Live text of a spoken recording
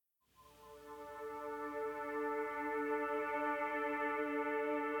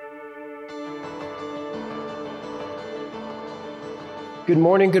Good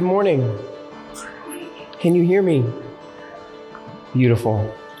morning, good morning. Can you hear me?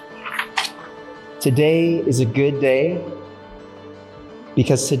 Beautiful. Today is a good day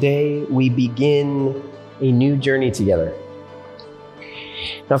because today we begin a new journey together.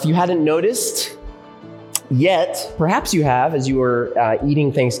 Now, if you hadn't noticed yet, perhaps you have as you were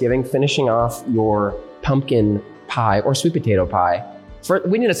eating Thanksgiving, finishing off your pumpkin pie or sweet potato pie.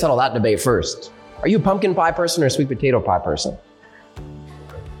 We need to settle that debate first. Are you a pumpkin pie person or a sweet potato pie person?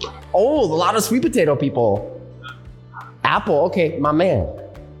 Oh, a lot of sweet potato people. Apple, okay, my man.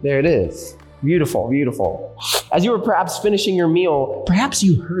 There it is. Beautiful, beautiful. As you were perhaps finishing your meal, perhaps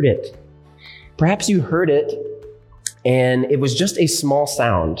you heard it. Perhaps you heard it, and it was just a small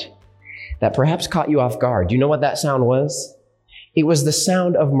sound that perhaps caught you off guard. Do you know what that sound was? It was the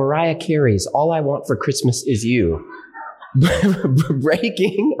sound of Mariah Carey's All I Want for Christmas Is You.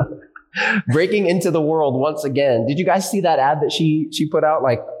 breaking into the world once again. Did you guys see that ad that she put out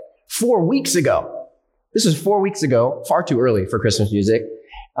like 4 weeks ago? This is 4 weeks ago, far too early for Christmas music.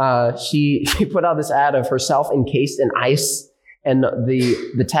 She put out this ad of herself encased in ice, and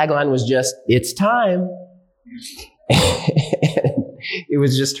the tagline was just, "It's time." It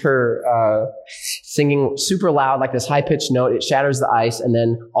was just her singing super loud, like this high-pitched note. It shatters the ice, and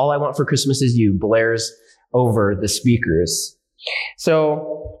then "All I Want for Christmas Is You" blares over the speakers.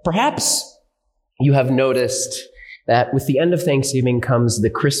 So perhaps you have noticed that with the end of Thanksgiving comes the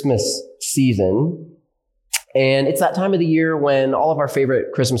Christmas season. And it's that time of the year when all of our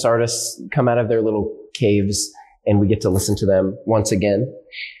favorite Christmas artists come out of their little caves and we get to listen to them once again.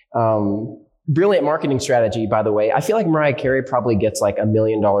 Brilliant marketing strategy, by the way. I feel like Mariah Carey probably gets like $1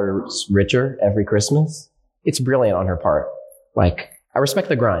 million richer every Christmas. It's brilliant on her part. Like, I respect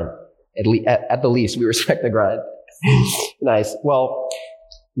the grind. At the least, we respect the grind. Nice. Well,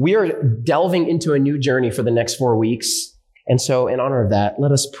 we are delving into a new journey for the next 4 weeks. And so in honor of that,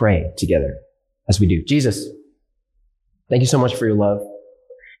 let us pray together as we do. Jesus, thank you so much for your love.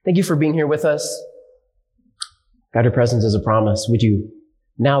 Thank you for being here with us. God, your presence is a promise. Would you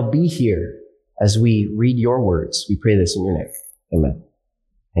now be here as we read your words? We pray this in your name. Amen.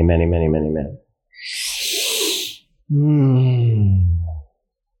 Amen, amen, amen, amen.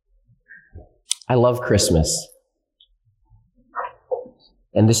 I love Christmas.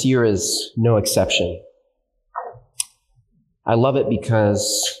 And this year is no exception. I love it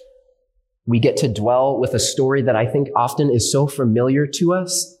because we get to dwell with a story that I think often is so familiar to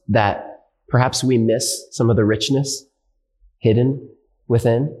us that perhaps we miss some of the richness hidden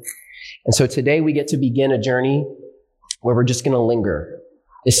within. And so today we get to begin a journey where we're just going to linger.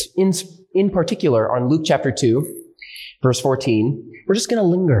 In particular, on Luke chapter 2, verse 14, we're just going to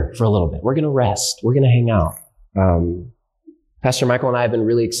linger for a little bit. We're going to rest. We're going to hang out. Pastor Michael and I have been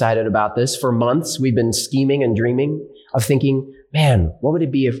really excited about this. For months, we've been scheming and dreaming of thinking, man, what would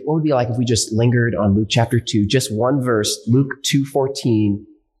it be like if we just lingered on Luke chapter 2, just one verse, Luke 2:14,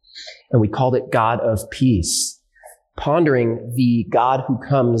 and we called it God of Peace, pondering the God who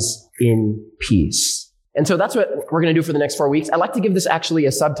comes in peace. And so that's what we're going to do for the next 4 weeks. I'd like to give this actually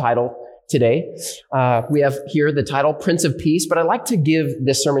a subtitle today. We have here the title, Prince of Peace, but I'd like to give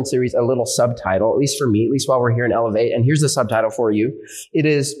this sermon series a little subtitle, at least for me, at least while we're here in Elevate. And here's the subtitle for you. It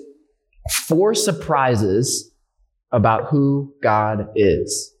is 4 Surprises About Who God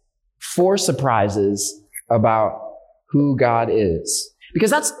Is. 4 surprises about who God is.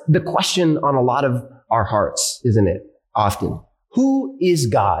 Because that's the question on a lot of our hearts, isn't it? Often. Who is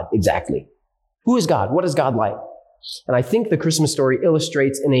God exactly? Who is God? What is God like? And I think the Christmas story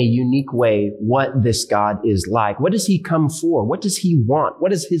illustrates in a unique way what this God is like. What does he come for? What does he want?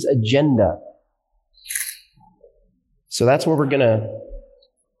 What is his agenda? So that's where we're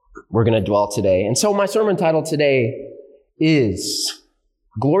gonna dwell today. And so my sermon title today is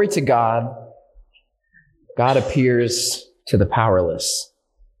Glory to God. God appears to the powerless.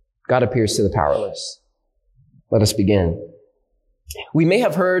 God appears to the powerless. Let us begin. We may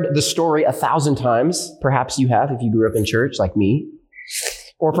have heard the story 1,000 times. Perhaps you have if you grew up in church like me.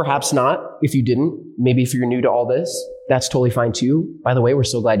 Or perhaps not if you didn't. Maybe if you're new to all this, that's totally fine too. By the way, we're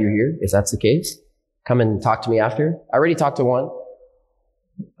so glad you're here if that's the case. Come and talk to me after. I already talked to one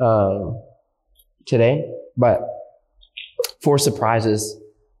today, but 4 surprises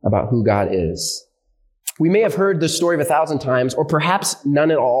about who God is. We may have heard the story of 1,000 times, or perhaps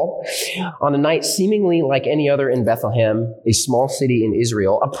none at all, on a night seemingly like any other in Bethlehem, a small city in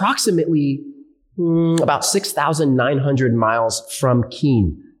Israel, approximately about 6,900 miles from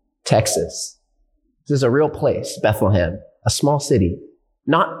Keene, Texas. This is a real place, Bethlehem, a small city,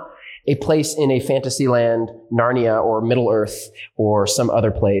 not a place in a fantasy land, Narnia or Middle Earth or some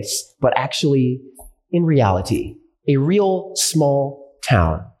other place, but actually in reality, a real small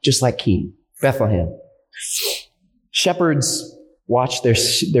town, just like Keen, Bethlehem. Shepherds watch their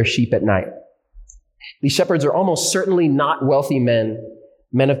sheep at night. These shepherds are almost certainly not wealthy men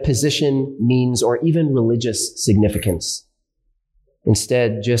of position, means, or even religious significance.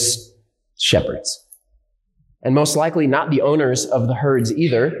 Instead, just shepherds. And most likely not the owners of the herds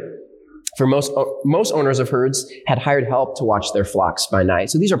either. For most owners of herds had hired help to watch their flocks by night.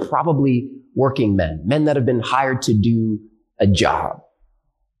 So these are probably working men that have been hired to do a job.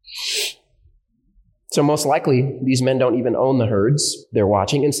 So most likely, these men don't even own the herds they're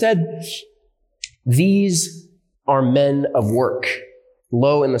watching. Instead, these are men of work,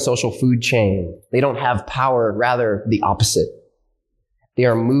 low in the social food chain. They don't have power, rather the opposite. They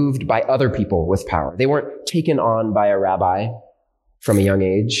are moved by other people with power. They weren't taken on by a rabbi from a young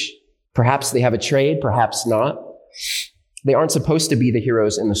age. Perhaps they have a trade, perhaps not. They aren't supposed to be the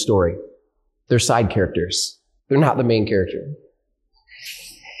heroes in the story. They're side characters. They're not the main character.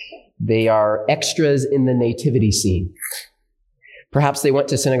 They are extras in the nativity scene. Perhaps they went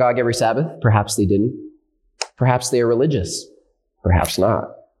to synagogue every Sabbath. Perhaps they didn't. Perhaps they are religious. Perhaps not.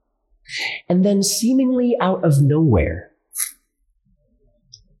 And then seemingly out of nowhere,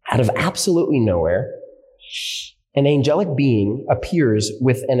 out of absolutely nowhere, an angelic being appears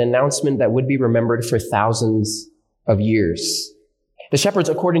with an announcement that would be remembered for thousands of years. The shepherds,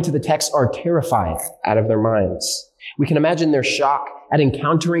 according to the text, are terrified out of their minds. We can imagine their shock at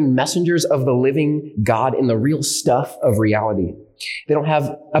encountering messengers of the living God in the real stuff of reality. They don't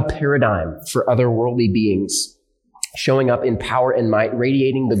have a paradigm for otherworldly beings showing up in power and might,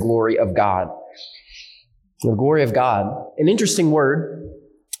 radiating the glory of God. The glory of God, an interesting word,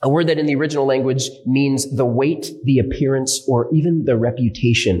 a word that in the original language means the weight, the appearance, or even the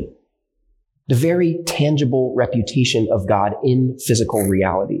reputation. The very tangible reputation of God in physical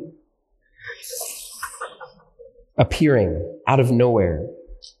reality. Appearing out of nowhere,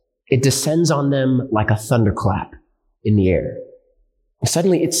 it descends on them like a thunderclap in the air. And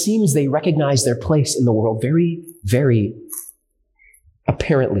suddenly it seems they recognize their place in the world very, very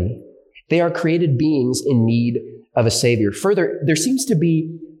apparently. They are created beings in need of a savior. Further, there seems to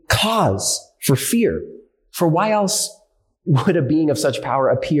be cause for fear. For why else would a being of such power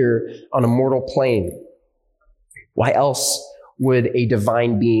appear on a mortal plane? Why else would a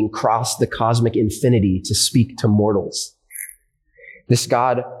divine being cross the cosmic infinity to speak to mortals? This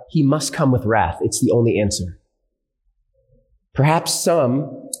God, he must come with wrath. It's the only answer. Perhaps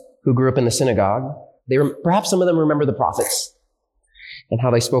some who grew up in the synagogue, perhaps some of them remember the prophets and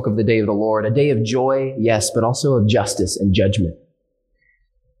how they spoke of the day of the Lord, a day of joy, yes, but also of justice and judgment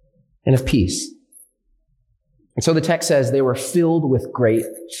and of peace. And so the text says they were filled with great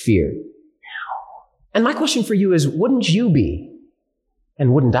fear. And my question for you is, wouldn't you be,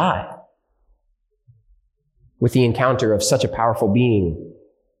 and wouldn't I, with the encounter of such a powerful being,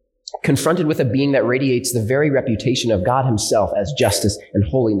 confronted with a being that radiates the very reputation of God himself as justice and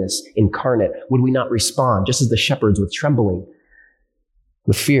holiness incarnate? Would we not respond, just as the shepherds, with trembling,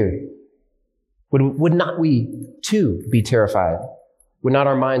 with fear? Would not we, too, be terrified? Would not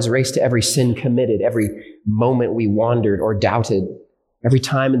our minds race to every sin committed, every moment we wandered or doubted, every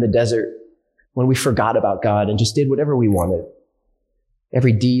time in the desert when we forgot about God and just did whatever we wanted,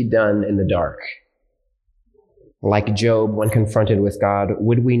 every deed done in the dark? Like Job, when confronted with God,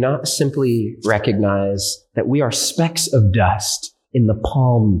 would we not simply recognize that we are specks of dust in the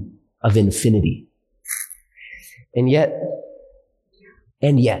palm of infinity? And yet,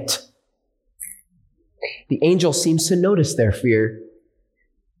 the angel seems to notice their fear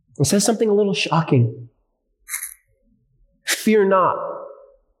and says something a little shocking. Fear not,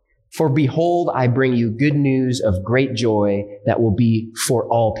 for behold, I bring you good news of great joy that will be for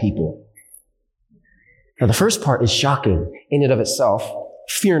all people. Now, the first part is shocking in and of itself.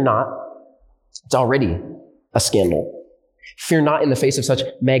 Fear not. It's already a scandal. Fear not in the face of such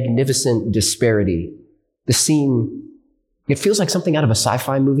magnificent disparity. The scene, it feels like something out of a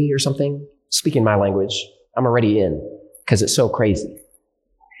sci-fi movie or something. Speaking my language, I'm already in because it's so crazy.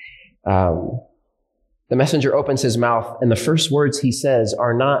 The messenger opens his mouth, and the first words he says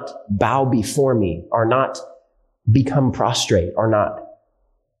are not bow before me, are not become prostrate, are not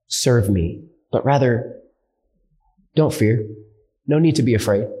serve me, but rather, don't fear. No need to be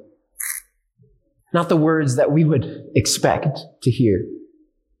afraid. Not the words that we would expect to hear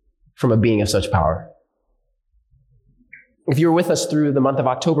from a being of such power. If you were with us through the month of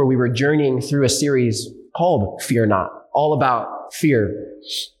October, we were journeying through a series called Fear Not, all about fear.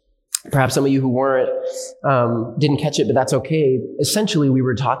 Perhaps some of you who weren't, didn't catch it, but that's okay. Essentially, we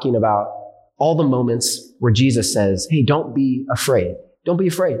were talking about all the moments where Jesus says, hey, don't be afraid. Don't be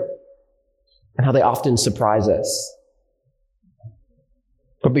afraid. And how they often surprise us.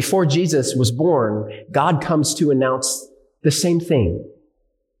 But before Jesus was born, God comes to announce the same thing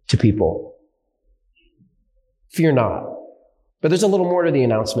to people. Fear not. But there's a little more to the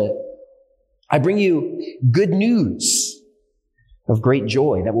announcement. I bring you good news of great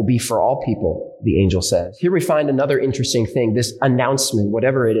joy that will be for all people, the angel says. Here we find another interesting thing. This announcement,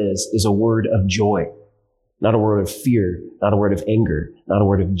 whatever it is a word of joy. Not a word of fear, not a word of anger, not a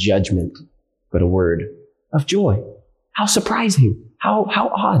word of judgment, but a word of joy. How surprising. How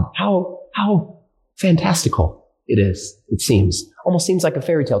odd. How fantastical it is, it seems. Almost seems like a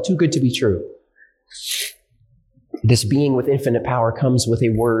fairy tale, too good to be true. This being with infinite power comes with a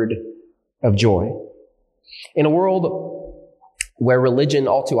word of joy. In a world where religion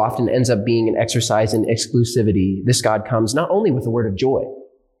all too often ends up being an exercise in exclusivity, this God comes not only with a word of joy,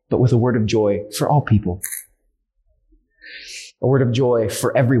 but with a word of joy for all people. A word of joy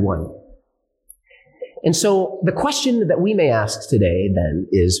for everyone. And so the question that we may ask today then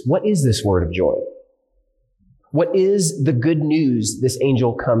is, what is this word of joy? What is the good news this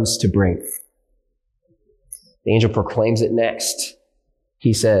angel comes to bring? The angel proclaims it next.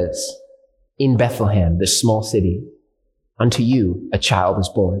 He says, in Bethlehem, this small city, unto you a child is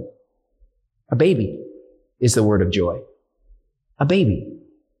born. A baby is the word of joy. A baby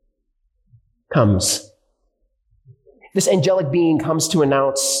comes. This angelic being comes to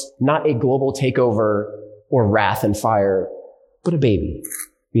announce not a global takeover or wrath and fire, but a baby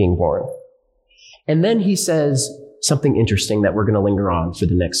being born. And then he says something interesting that we're going to linger on for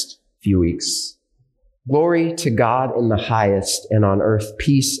the next few weeks. Glory to God in the highest, and on earth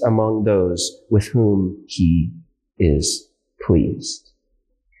peace among those with whom he is pleased.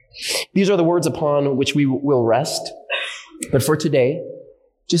 These are the words upon which we will rest. But for today,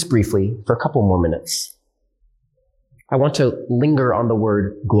 just briefly, for a couple more minutes, I want to linger on the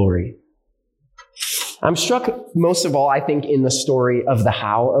word glory. I'm struck most of all, I think, in the story of the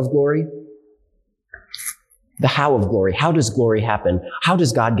how of glory. The how of glory. How does glory happen? How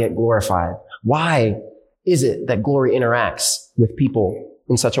does God get glorified? Why is it that glory interacts with people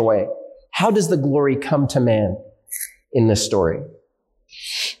in such a way? How does the glory come to man in this story?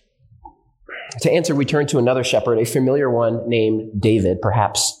 To answer, we turn to another shepherd, a familiar one named David.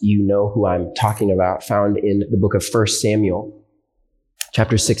 Perhaps you know who I'm talking about, found in the book of 1 Samuel,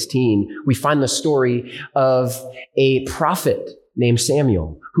 chapter 16. We find the story of a prophet named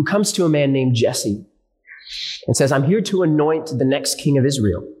Samuel who comes to a man named Jesse and says, I'm here to anoint the next king of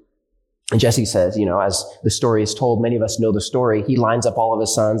Israel. And Jesse says, as the story is told, many of us know the story. He lines up all of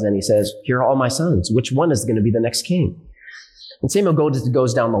his sons and he says, here are all my sons. Which one is going to be the next king? And Samuel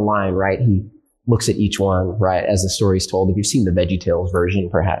goes down the line, right? He looks at each one, right, as the story is told. If you've seen the VeggieTales version,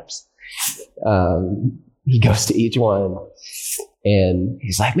 perhaps. He goes to each one and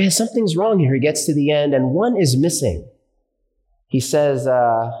he's like, man, something's wrong here. He gets to the end and one is missing. He says,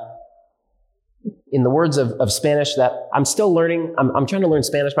 in the words of Spanish that I'm still learning, I'm trying to learn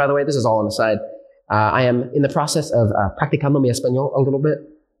Spanish, by the way. This is all on the side. I am in the process of practicando mi español a little bit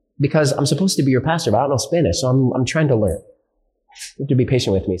because I'm supposed to be your pastor, but I don't know Spanish, so I'm trying to learn. You have to be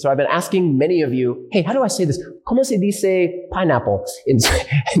patient with me. So I've been asking many of you, hey, how do I say this? ¿Cómo se dice pineapple in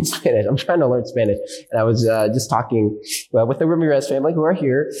Spanish? I'm trying to learn Spanish. And I was just talking with the Ramirez family who are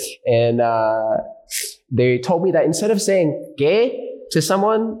here, and they told me that instead of saying ¿qué? To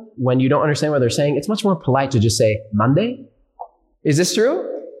someone when you don't understand what they're saying, it's much more polite to just say Monday. Is this true?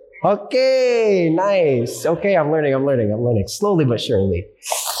 Okay, nice. Okay, I'm learning. Slowly but surely.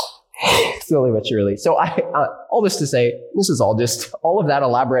 So all this to say, this is all of that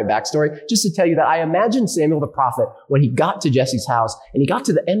elaborate backstory, just to tell you that I imagine Samuel the prophet when he got to Jesse's house and he got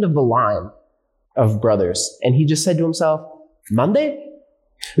to the end of the line of brothers and he just said to himself, Monday?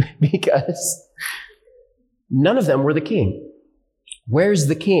 Because none of them were the king. Where's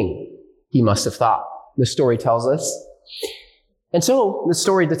the king? He must have thought. The story tells us. And so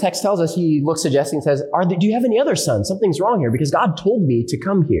the text tells us, he looks at Jesse and says, do you have any other sons? Something's wrong here because God told me to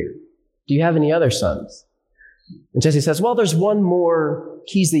come here. Do you have any other sons? And Jesse says, well, there's one more.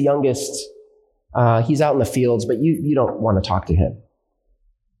 He's the youngest. He's out in the fields, but you don't want to talk to him.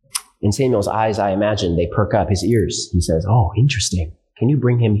 In Samuel's eyes, I imagine, they perk up his ears. He says, oh, interesting. Can you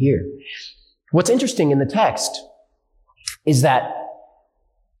bring him here? What's interesting in the text is that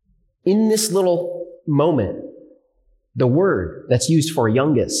in this little moment, the word that's used for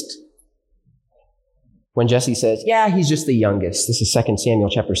youngest, when Jesse says, yeah, he's just the youngest. This is 2 Samuel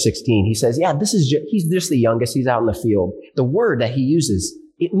chapter 16. He says, yeah, he's just the youngest. He's out in the field. The word that he uses,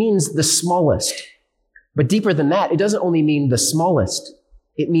 it means the smallest. But deeper than that, it doesn't only mean the smallest.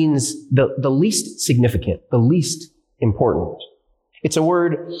 It means the least significant, the least important. It's a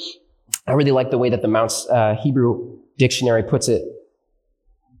word, I really like the way that the Mounce Hebrew Dictionary puts it.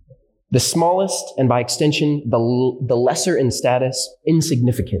 The smallest, and by extension, the lesser in status,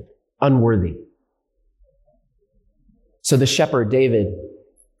 insignificant, unworthy. So the shepherd, David,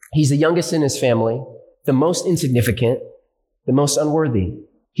 he's the youngest in his family, the most insignificant, the most unworthy.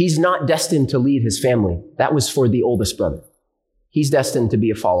 He's not destined to lead his family. That was for the oldest brother. He's destined to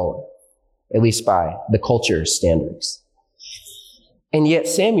be a follower, at least by the culture's standards. And yet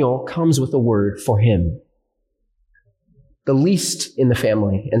Samuel comes with a word for him, the least in the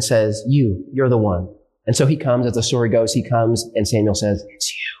family, and says, you're the one. And so he comes, as the story goes, he comes, and Samuel says,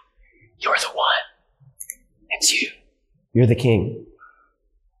 it's you. You're the one. It's you. You're the king.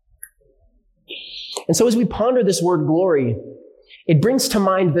 And so as we ponder this word glory, it brings to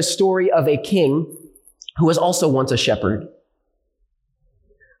mind the story of a king who was also once a shepherd,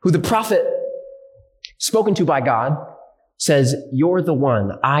 who the prophet, spoken to by God, says, you're the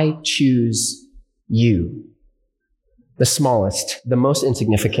one. I choose you. The smallest, the most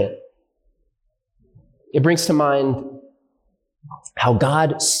insignificant. It brings to mind how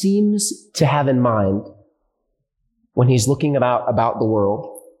God seems to have in mind when he's looking about the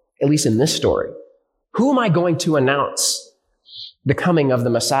world, at least in this story. Who am I going to announce the coming of the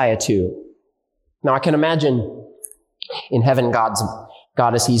Messiah to? Now I can imagine in heaven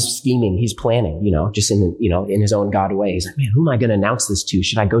God as he's scheming, he's planning, just in his own God way. He's like, man, who am I going to announce this to?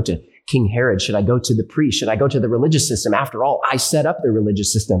 Should I go to King Herod? Should I go to the priest? Should I go to the religious system? After all, I set up the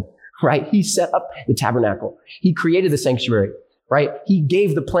religious system, right? He set up the tabernacle. He created the sanctuary, right? He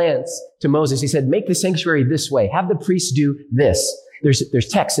gave the plans to Moses. He said, make the sanctuary this way. Have the priests do this. There's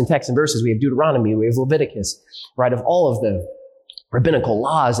texts and verses. We have Deuteronomy. We have Leviticus, right? Of all of the rabbinical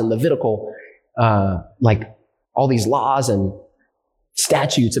laws and Levitical, all these laws and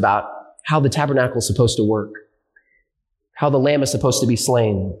statutes about how the tabernacle is supposed to work, how the lamb is supposed to be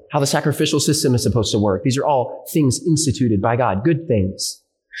slain, how the sacrificial system is supposed to work. These are all things instituted by God, good things.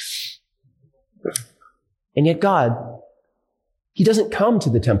 And yet God, he doesn't come to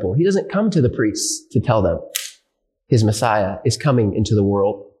the temple. He doesn't come to the priests to tell them his Messiah is coming into the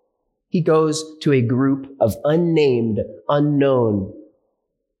world. He goes to a group of unnamed, unknown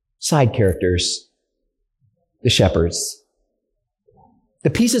side characters, the shepherds. The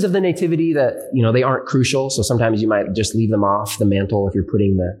pieces of the nativity that, they aren't crucial, so sometimes you might just leave them off the mantle if you're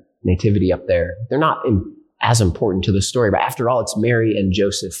putting the nativity up there. They're not as important to the story, but after all, it's Mary and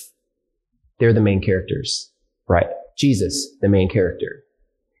Joseph. They're the main characters, right? Jesus, the main character.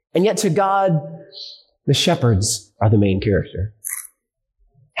 And yet to God, the shepherds are the main character.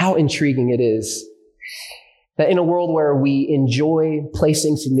 How intriguing it is that in a world where we enjoy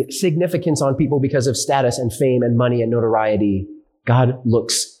placing significance on people because of status and fame and money and notoriety, God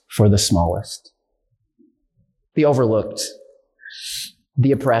looks for the smallest, the overlooked,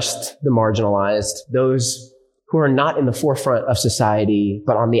 the oppressed, the marginalized, those who are not in the forefront of society,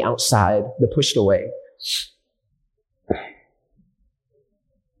 but on the outside, the pushed away.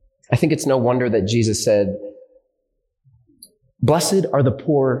 I think it's no wonder that Jesus said, blessed are the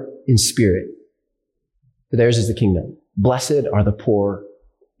poor in spirit, for theirs is the kingdom. Blessed are the poor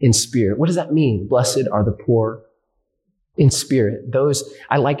in spirit. What does that mean? Blessed are the poor in spirit. Those,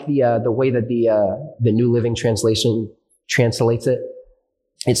 I like the way that the New Living Translation translates it.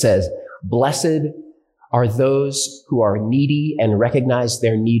 It says, blessed are those who are needy and recognize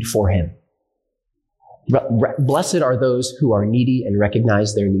their need for him. Blessed are those who are needy and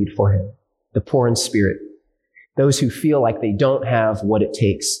recognize their need for him. The poor in spirit. Those who feel like they don't have what it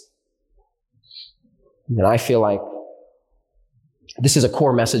takes. And I feel like this is a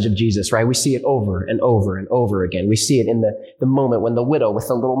core message of Jesus, right? We see it over and over and over again. We see it in the moment when the widow with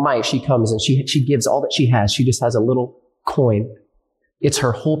the little mite, she comes and she gives all that she has. She just has a little coin. It's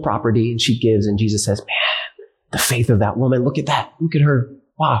her whole property, and she gives, and Jesus says, man, the faith of that woman, look at that. Look at her.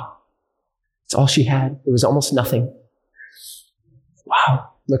 Wow. It's all she had. It was almost nothing.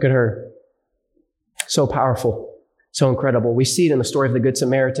 Wow. Look at her. So powerful. So incredible. We see it in the story of the Good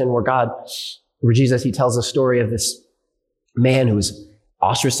Samaritan where Jesus, he tells the story of this man who was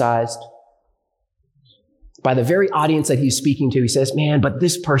ostracized by the very audience that he's speaking to. He says, man, but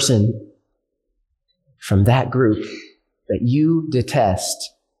this person from that group that you detest,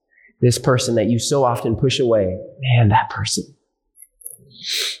 this person that you so often push away, man, that person,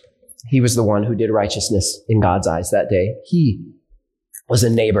 he was the one who did righteousness in God's eyes that day. He was a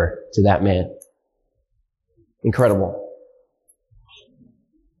neighbor to that man. Incredible.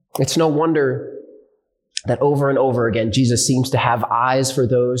 It's no wonder that over and over again, Jesus seems to have eyes for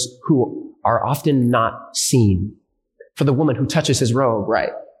those who are often not seen. For the woman who touches his robe, right?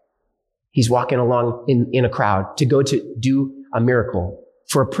 He's walking along in a crowd to go to do a miracle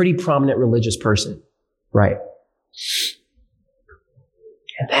for a pretty prominent religious person, right?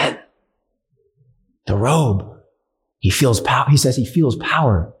 And then The robe. He feels power. He says he feels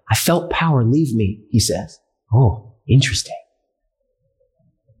power. I felt power leave me, he says. Oh, interesting.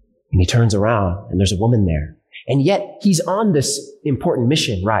 And he turns around and there's a woman there. And yet he's on this important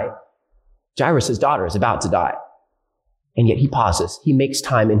mission, right? Jairus' daughter is about to die. And yet he pauses. He makes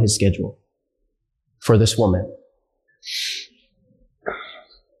time in his schedule for this woman.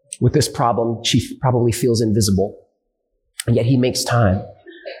 With this problem, she probably feels invisible. And yet he makes time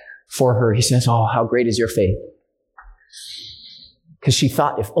for her. He says, oh, how great is your faith? Because she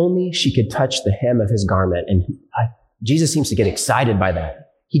thought if only she could touch the hem of his garment. And Jesus seems to get excited by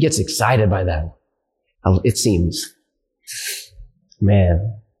that. He gets excited by that. It seems.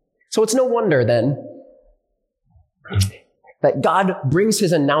 Man. So it's no wonder then that God brings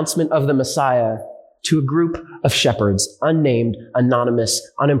his announcement of the Messiah to a group of shepherds, unnamed, anonymous,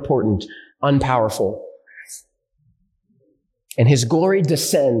 unimportant, unpowerful. And his glory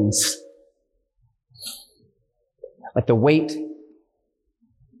descends like the weight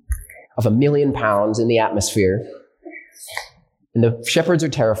of 1,000,000 pounds in the atmosphere. And the shepherds are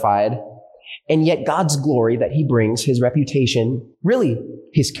terrified. And yet God's glory that he brings, his reputation, really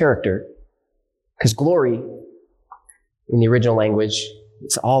his character, because glory in the original language,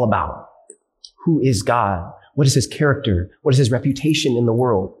 it's all about who is God? What is his character? What is his reputation in the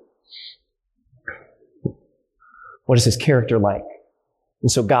world? What is his character like? And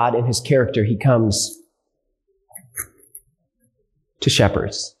so God in his character, he comes to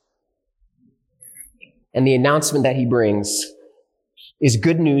shepherds. And the announcement that he brings is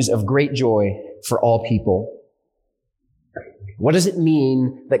good news of great joy for all people. What does it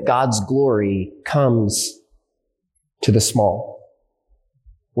mean that God's glory comes to the small?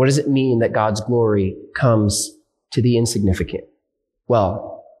 What does it mean that God's glory comes to the insignificant?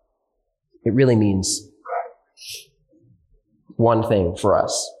 Well, it really means one thing for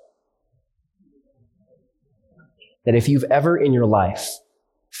us. That if you've ever in your life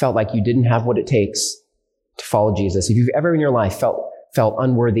felt like you didn't have what it takes to follow Jesus, if you've ever in your life felt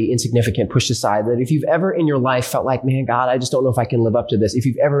unworthy, insignificant, pushed aside, that if you've ever in your life felt like, man, God, I just don't know if I can live up to this. If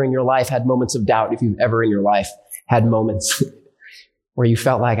you've ever in your life had moments of doubt, if you've ever in your life had moments where you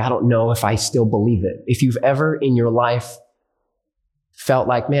felt like, I don't know if I still believe it. If you've ever in your life felt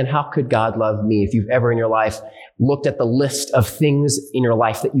like, man, how could God love me? If you've ever in your life looked at the list of things in your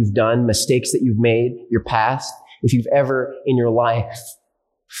life that you've done, mistakes that you've made, your past, if you've ever in your life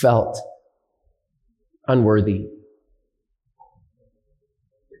felt unworthy,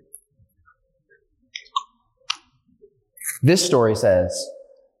 this story says,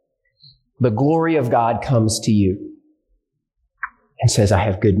 the glory of God comes to you and says, I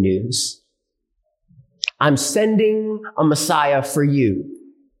have good news. I'm sending a Messiah for you.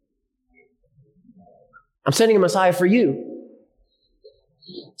 I'm sending a Messiah for you.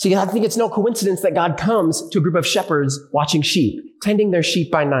 See, I think it's no coincidence that God comes to a group of shepherds watching sheep, tending their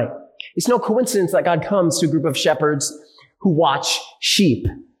sheep by night. It's no coincidence that God comes to a group of shepherds who watch sheep.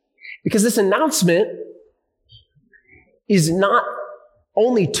 Because this announcement is not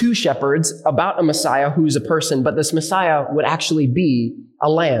only two shepherds about a Messiah who's a person, but this Messiah would actually be a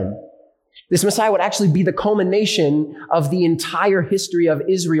lamb. This Messiah would actually be the culmination of the entire history of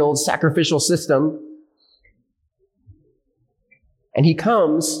Israel's sacrificial system. And he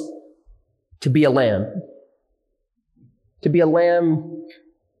comes to be a lamb. To be a lamb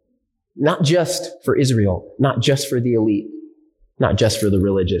not just for Israel, not just for the elite, not just for the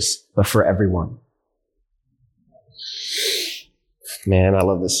religious, but for everyone. Man, I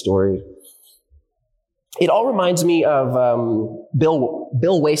love this story. It all reminds me of Bill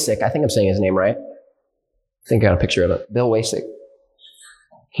Wasick. I think I'm saying his name right. I think I got a picture of it. Bill Wasick.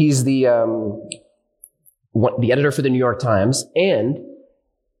 He's the editor for the New York Times, and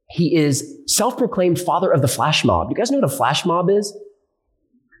he is self-proclaimed father of the flash mob. You guys know what a flash mob is?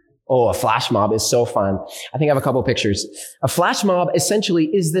 Oh, a flash mob is so fun. I think I have a couple of pictures. A flash mob essentially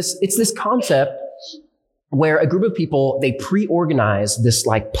is this concept where a group of people, they pre-organize this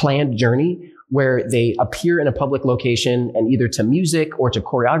like planned journey where they appear in a public location and either to music or to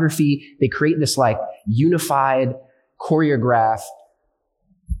choreography, they create this like unified, choreographed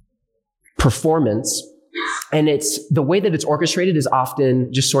performance. And it's the way that it's orchestrated is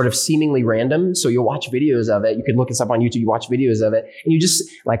often just sort of seemingly random. So you'll watch videos of it. You can look this up on YouTube. You watch videos of it and you just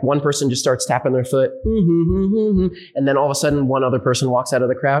like one person just starts tapping their foot. And then all of a sudden one other person walks out of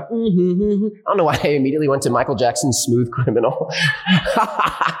the crowd. I don't know why I immediately went to Michael Jackson's Smooth Criminal.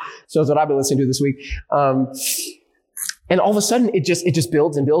 So that's what I've been listening to this week. And all of a sudden it just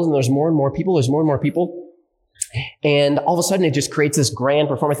builds and builds and there's more and more people. And all of a sudden, it just creates this grand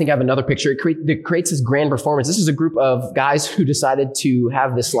performance. I think I have another picture. It creates this grand performance. This is a group of guys who decided to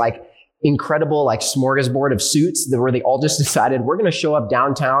have this like incredible like smorgasbord of suits where they all just decided we're going to show up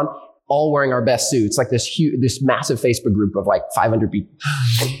downtown all wearing our best suits, like this massive Facebook group of like 500 people.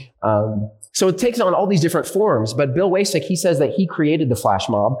 So it takes on all these different forms. But Bill Wasick, he says that he created the flash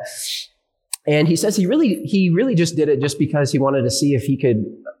mob. And he says he really just did it just because he wanted to see if he could,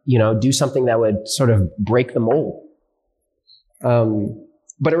 do something that would sort of break the mold.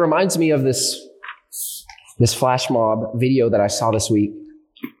 But it reminds me of this flash mob video that I saw this week.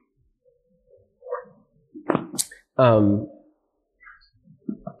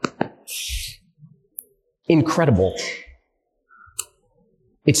 Incredible.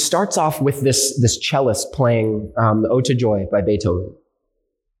 It starts off with this cellist playing the Ode to Joy by Beethoven.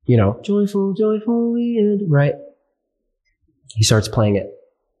 Joyful, joyful, right? He starts playing it.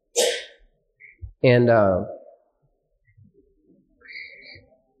 And, I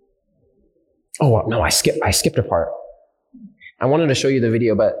skipped a part. I wanted to show you the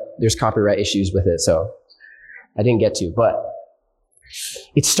video, but there's copyright issues with it, so I didn't get to. But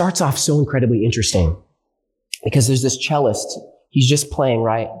it starts off so incredibly interesting because there's this cellist. He's just playing,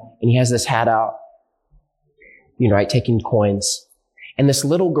 right? And he has this hat out, right, taking coins. And this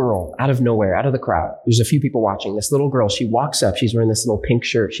little girl, out of nowhere, out of the crowd, there's a few people watching. This little girl, she walks up. She's wearing this little pink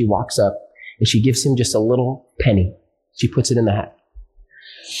shirt. She walks up and she gives him just a little penny. She puts it in the hat.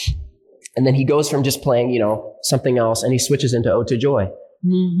 And then he goes from just playing, something else, and he switches into Ode to Joy.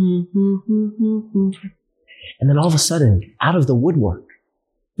 And then all of a sudden, out of the woodwork,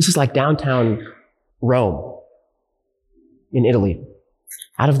 this is like downtown Rome in Italy,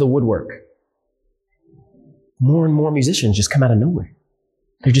 out of the woodwork, more and more musicians just come out of nowhere.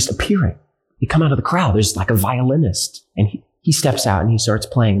 They're just appearing. They come out of the crowd. There's like a violinist, and he steps out and he starts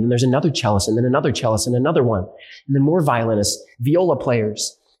playing. And then there's another cellist, and then another cellist, and another one. And then more violinists, viola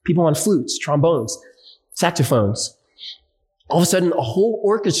players, people on flutes, trombones, saxophones. All of a sudden, a whole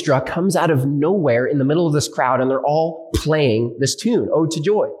orchestra comes out of nowhere in the middle of this crowd, and they're all playing this tune, Ode to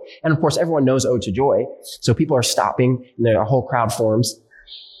Joy. And of course, everyone knows Ode to Joy, so people are stopping, and a whole crowd forms.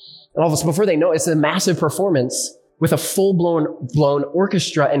 And all of a sudden, before they know it, it's a massive performance with a full-blown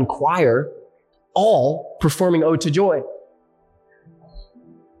orchestra and choir, all performing Ode to Joy.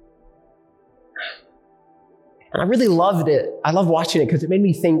 And I really loved it. I loved watching it because it made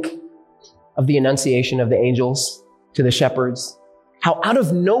me think of the annunciation of the angels to the shepherds. How out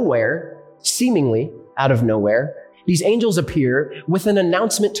of nowhere, seemingly out of nowhere, these angels appear with an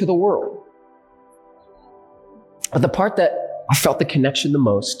announcement to the world. But the part that I felt the connection the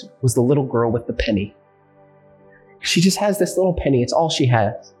most was the little girl with the penny. She just has this little penny. It's all she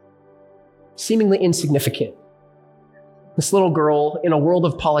has. Seemingly insignificant. This little girl in a world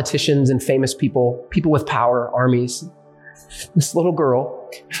of politicians and famous people, people with power, armies. This little girl,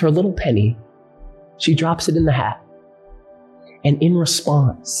 her little penny, she drops it in the hat. And in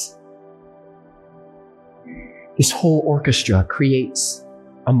response, this whole orchestra creates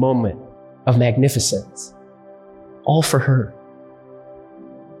a moment of magnificence, all for her.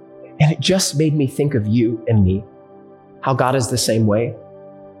 And it just made me think of you and me, how God is the same way.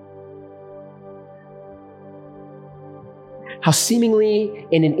 How seemingly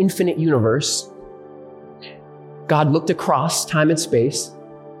in an infinite universe, God looked across time and space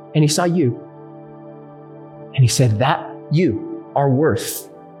and he saw you. And he said that you are worth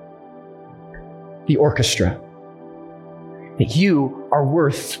the orchestra. That you are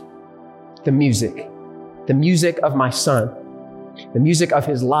worth the music of my son, the music of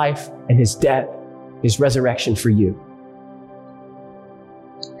his life and his death, his resurrection for you.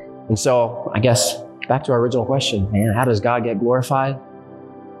 And so I guess back to our original question, man, how does God get glorified?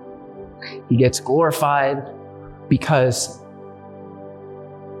 He gets glorified because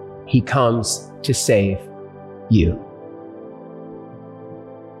he comes to save you.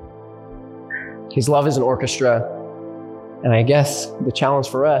 His love is an orchestra, and I guess the challenge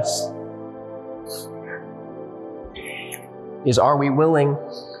for us is, are we willing,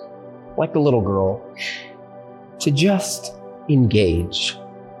 like the little girl, to just engage?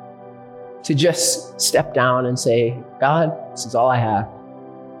 To just step down and say, God, this is all I have.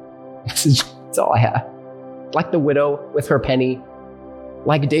 This is all I have. Like the widow with her penny,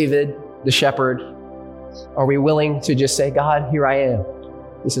 like David, the shepherd, are we willing to just say, God, here I am.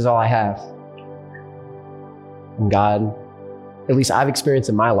 This is all I have. And God, at least I've experienced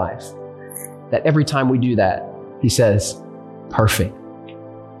in my life, that every time we do that, he says, perfect.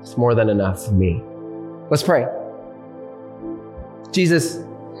 It's more than enough for me. Let's pray. Jesus,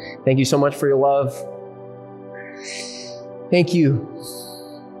 thank you so much for your love. Thank you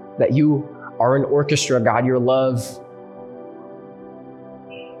that you are an orchestra, God. Your love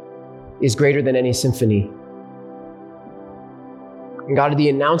is greater than any symphony. And God, the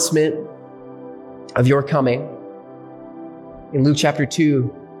announcement of your coming. In Luke chapter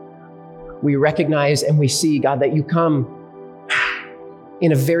 2, we recognize and we see, God, that you come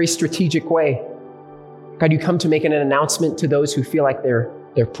in a very strategic way. God, you come to make an announcement to those who feel like they're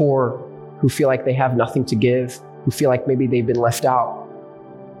poor, who feel like they have nothing to give, who feel like maybe they've been left out.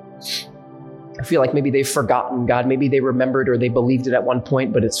 I feel like maybe they've forgotten, God. Maybe they remembered or they believed it at one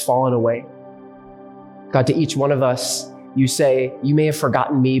point, but it's fallen away. God, to each one of us, you say, you may have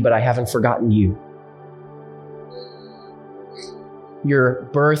forgotten me, but I haven't forgotten you. Your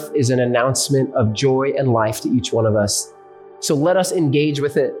birth is an announcement of joy and life to each one of us. So let us engage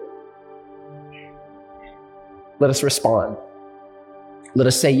with it. Let us respond. Let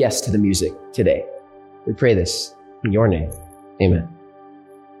us say yes to the music today. We pray this in your name. Amen.